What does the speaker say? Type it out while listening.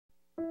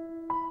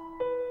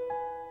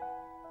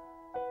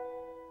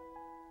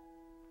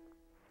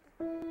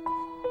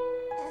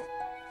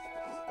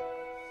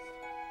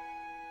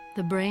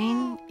The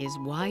brain is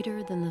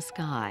wider than the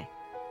sky,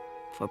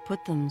 for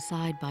put them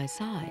side by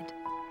side.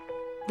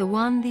 The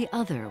one the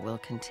other will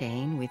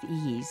contain with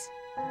ease,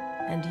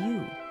 and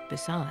you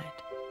beside.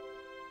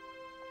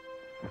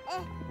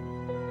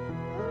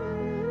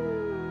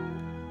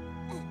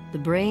 The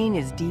brain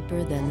is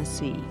deeper than the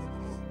sea,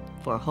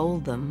 for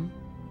hold them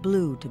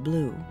blue to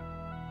blue.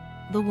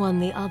 The one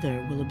the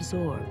other will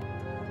absorb,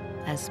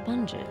 as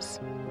sponges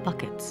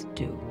buckets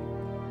do.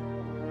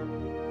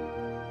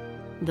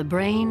 The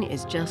brain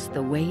is just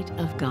the weight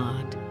of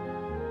God,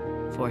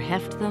 for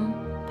heft them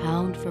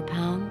pound for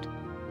pound,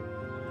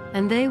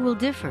 and they will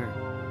differ,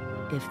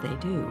 if they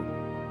do,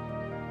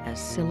 as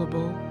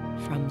syllable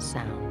from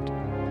sound.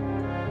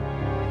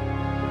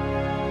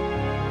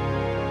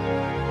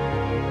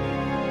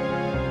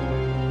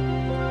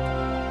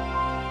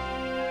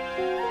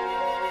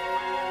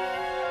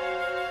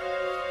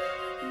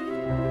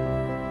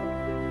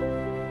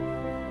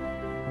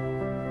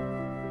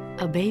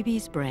 A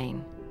baby's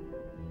brain.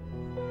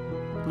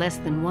 Less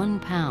than 1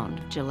 pound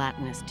of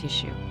gelatinous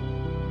tissue,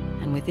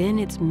 and within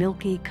its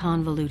milky,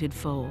 convoluted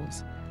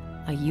folds,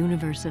 a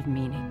universe of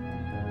meaning.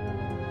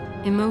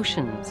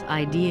 Emotions,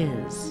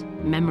 ideas,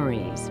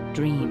 memories,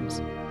 dreams,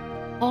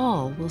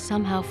 all will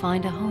somehow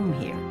find a home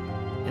here,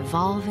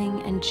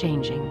 evolving and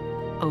changing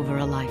over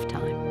a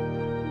lifetime.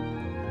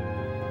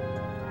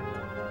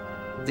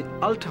 The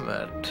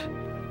ultimate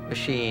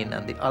machine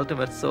and the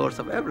ultimate source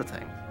of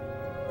everything.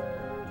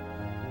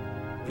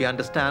 We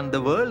understand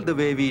the world the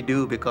way we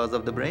do because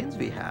of the brains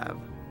we have.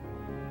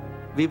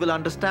 We will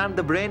understand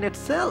the brain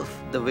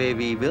itself the way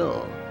we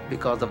will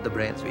because of the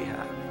brains we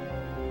have.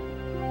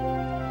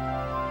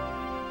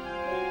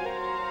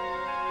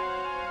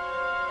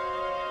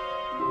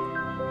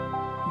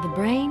 The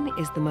brain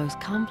is the most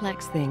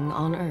complex thing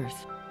on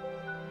Earth.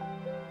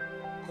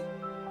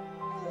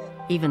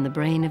 Even the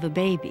brain of a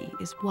baby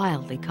is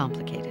wildly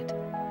complicated.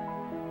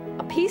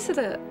 A piece of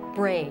the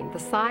brain, the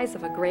size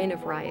of a grain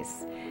of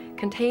rice,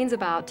 contains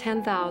about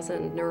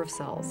 10,000 nerve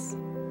cells,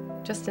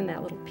 just in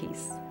that little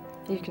piece.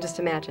 You can just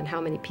imagine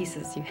how many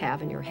pieces you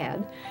have in your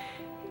head.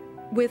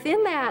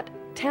 Within that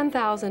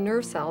 10,000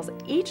 nerve cells,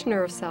 each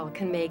nerve cell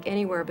can make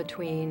anywhere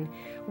between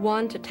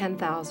 1 to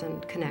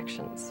 10,000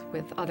 connections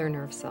with other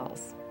nerve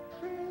cells.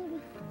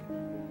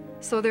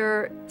 So there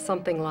are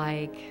something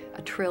like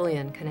 1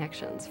 trillion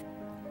connections.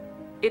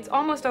 It's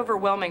almost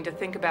overwhelming to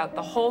think about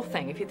the whole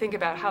thing. If you think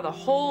about how the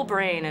whole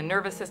brain and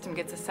nervous system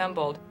gets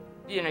assembled,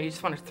 you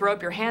just want to throw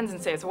up your hands and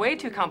say, it's way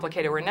too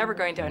complicated, we're never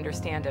going to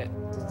understand it.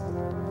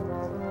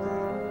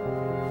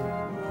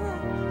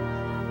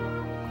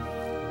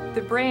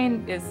 The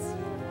brain is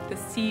the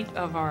seat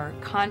of our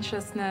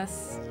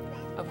consciousness,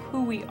 of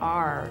who we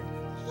are.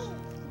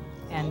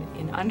 And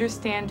in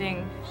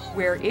understanding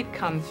where it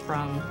comes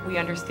from, we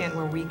understand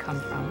where we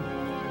come from.